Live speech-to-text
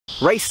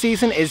Race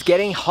season is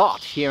getting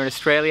hot here in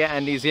Australia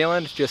and New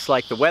Zealand, just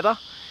like the weather.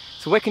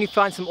 So where can you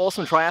find some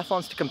awesome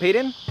triathlons to compete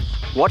in?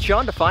 Watch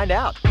on to find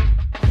out.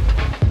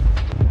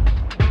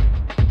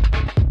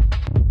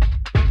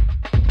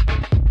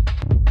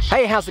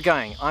 Hey, how's it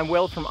going? I'm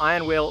Will from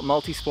Iron Wheel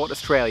Multisport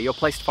Australia, your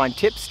place to find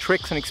tips,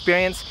 tricks and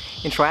experience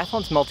in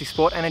triathlons,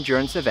 multisport and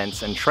endurance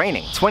events and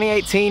training.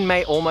 2018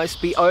 may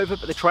almost be over,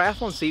 but the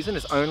triathlon season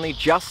is only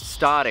just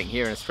starting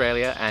here in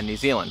Australia and New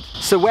Zealand.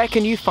 So where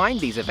can you find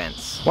these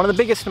events? One of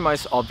the biggest and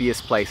most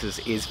obvious places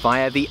is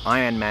via the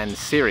Ironman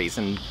series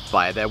and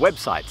via their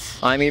websites.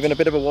 I'm even a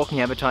bit of a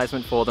walking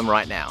advertisement for them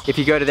right now. If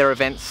you go to their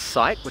events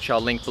site, which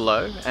I'll link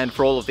below, and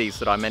for all of these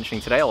that I'm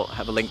mentioning today, I'll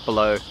have a link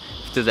below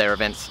to their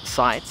events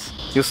sites,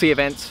 you'll see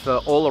events for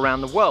all around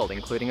the world,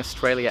 including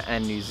Australia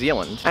and New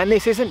Zealand. And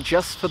this isn't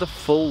just for the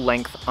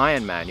full-length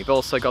Ironman. You've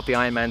also got the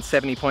Ironman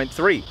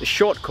 70.3, the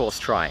short course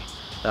tri,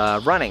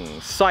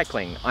 running,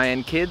 cycling,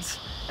 Iron Kids,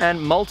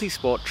 and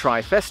multi-sport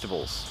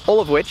tri-festivals,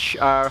 all of which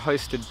are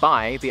hosted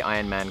by the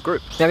Ironman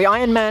group. Now, the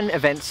Ironman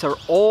events are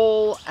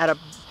all at a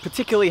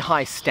particularly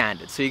high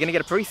standard, so you're going to get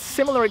a pretty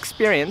similar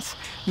experience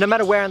no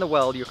matter where in the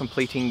world you're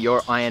completing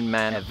your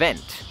Ironman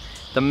event.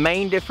 The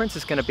main difference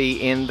is going to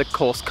be in the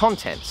course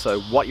content, so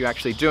what you're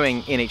actually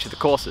doing in each of the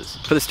courses.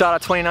 For the start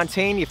of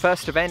 2019, your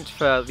first event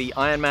for the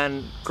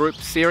Ironman group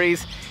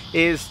series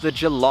is the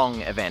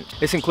Geelong event.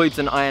 This includes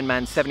an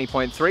Ironman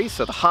 70.3,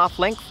 so the half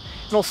length,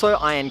 and also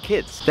Iron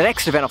Kids. The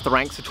next event off the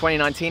ranks for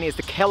 2019 is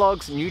the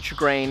Kellogg's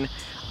Nutri-Grain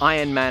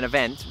Ironman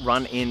event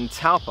run in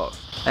Taupo.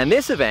 And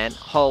this event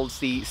holds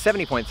the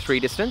 70.3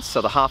 distance,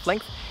 so the half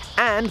length,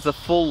 and the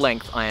full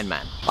length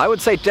Ironman. I would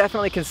say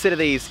definitely consider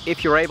these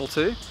if you're able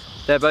to.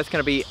 They're both going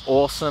to be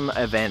awesome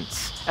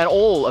events, and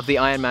all of the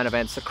Ironman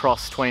events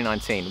across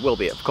 2019 will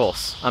be, of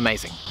course,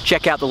 amazing.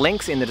 Check out the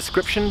links in the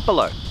description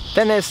below.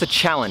 Then there's the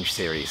Challenge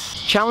series.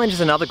 Challenge is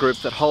another group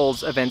that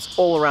holds events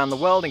all around the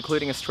world,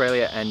 including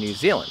Australia and New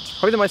Zealand.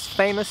 Probably the most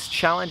famous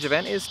Challenge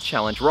event is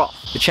Challenge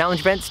Roth. The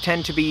Challenge events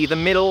tend to be the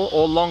middle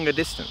or longer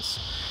distance,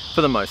 for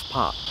the most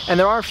part. And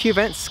there are a few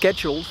events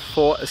scheduled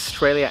for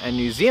Australia and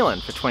New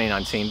Zealand for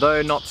 2019,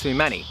 though not too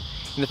many.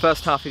 In the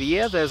first half of the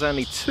year, there's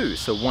only two,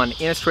 so one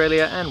in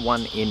Australia and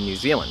one in New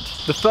Zealand.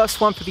 The first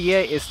one for the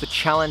year is the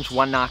Challenge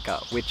Wanaka,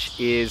 which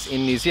is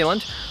in New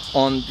Zealand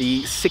on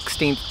the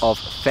 16th of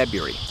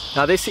February.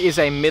 Now, this is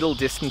a middle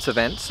distance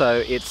event,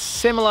 so it's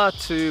similar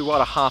to what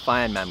a half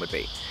Ironman would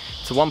be.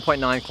 It's a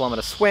 1.9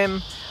 kilometer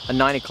swim, a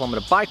 90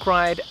 kilometer bike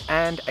ride,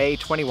 and a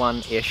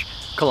 21-ish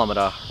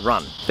kilometer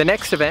run. The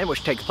next event,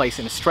 which takes place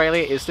in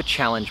Australia, is the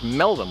Challenge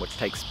Melbourne, which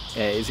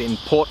is in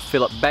Port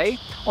Phillip Bay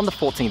on the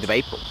 14th of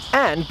April.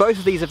 And both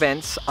of these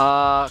events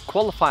are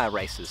qualifier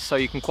races, so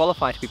you can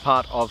qualify to be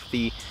part of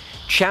the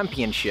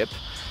championship,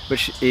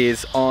 which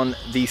is on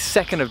the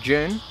 2nd of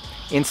June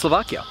in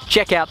Slovakia.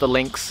 Check out the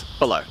links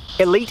below.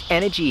 Elite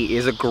Energy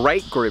is a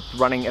great group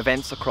running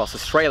events across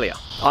Australia.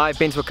 I've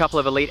been to a couple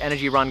of Elite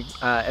Energy run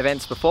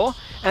events before,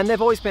 and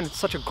they've always been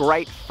such a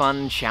great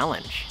fun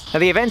challenge. Now,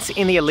 the events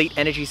in the Elite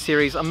Energy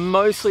series are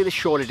mostly the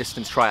shorter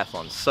distance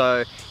triathlons, so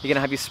you're going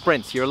to have your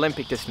sprints, your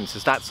Olympic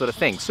distances, that sort of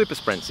thing, super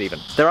sprints even.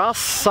 There are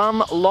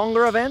some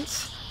longer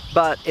events,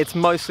 but it's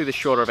mostly the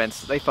shorter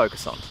events that they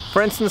focus on.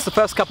 For instance, the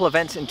first couple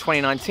events in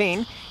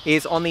 2019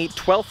 is on the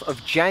 12th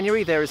of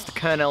January, there is the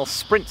Kernel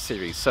Sprint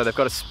series. So they've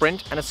got a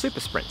sprint and a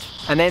super sprint.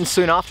 And then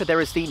soon after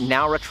there is the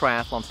Nowra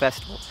Triathlon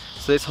Festival.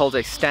 So this holds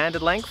a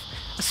standard length,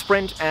 a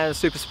sprint and a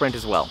super sprint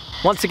as well.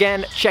 Once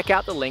again, check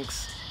out the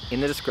links in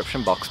the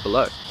description box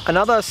below.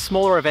 Another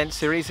smaller event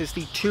series is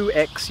the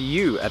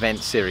 2XU event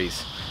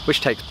series,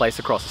 which takes place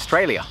across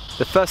Australia.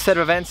 The first set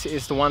of events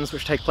is the ones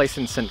which take place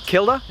in St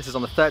Kilda. This is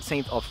on the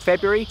 13th of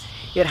February.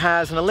 It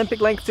has an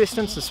Olympic length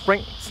distance and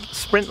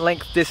sprint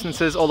length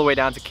distances all the way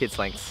down to kids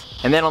lengths.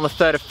 And then on the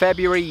 3rd of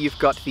February, you've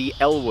got the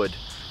Elwood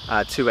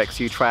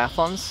 2XU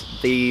triathlons.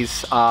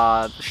 These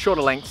are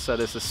shorter lengths, so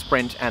there's the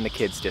sprint and the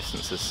kids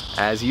distances.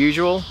 As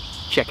usual,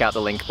 check out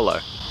the link below.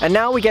 And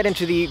now we get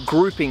into the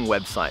grouping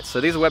websites.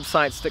 So these are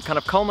websites that kind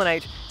of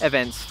culminate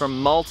events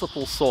from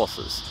multiple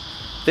sources.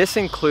 This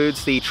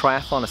includes the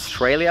Triathlon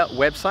Australia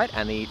website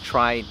and the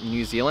Tri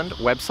New Zealand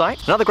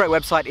website. Another great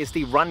website is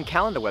the Run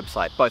Calendar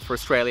website, both for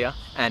Australia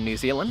and New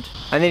Zealand.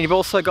 And then you've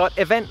also got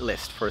Event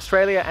List for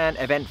Australia and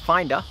Event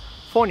Finder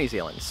for New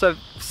Zealand. So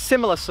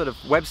similar sort of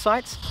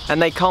websites,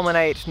 and they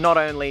culminate not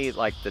only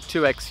like the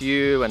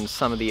 2XU and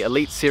some of the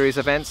Elite Series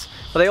events,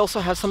 but they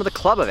also have some of the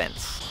club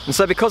events. And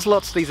so because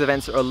lots of these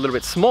events are a little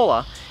bit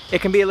smaller,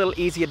 it can be a little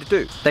easier to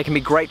do. They can be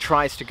great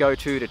tries to go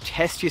to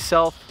test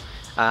yourself.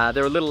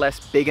 They're a little less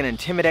big and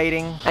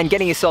intimidating, and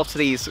getting yourself to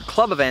these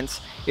club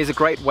events is a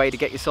great way to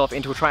get yourself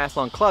into a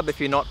triathlon club if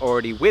you're not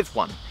already with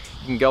one.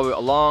 You can go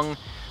along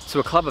to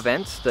a club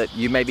event that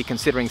you may be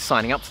considering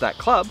signing up to that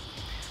club,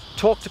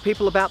 talk to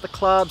people about the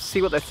club,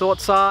 see what their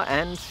thoughts are,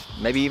 and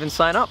maybe even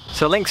sign up.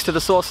 So links to the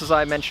sources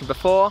I mentioned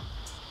before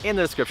in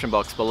the description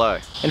box below.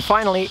 And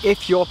finally,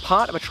 if you're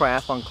part of a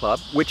triathlon club,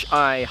 which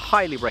I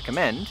highly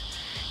recommend,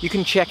 you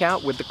can check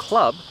out with the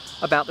club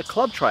about the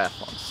club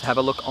triathlons. Have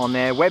a look on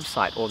their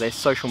website or their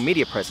social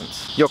media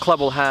presence. Your club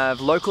will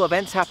have local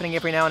events happening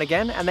every now and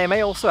again, and they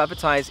may also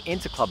advertise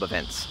inter-club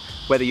events,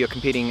 whether you're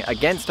competing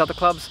against other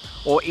clubs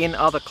or in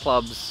other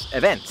clubs'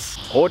 events,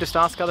 or just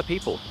ask other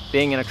people.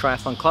 Being in a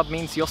triathlon club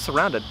means you're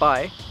surrounded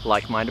by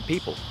like-minded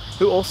people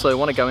who also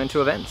want to go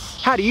into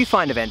events. How do you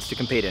find events to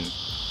compete in?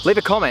 Leave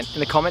a comment in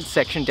the comments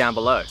section down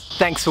below.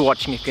 Thanks for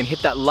watching. If you can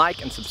hit that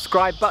like and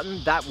subscribe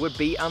button, that would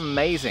be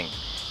amazing.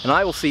 And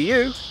I will see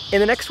you in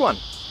the next one.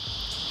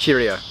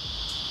 Cheerio.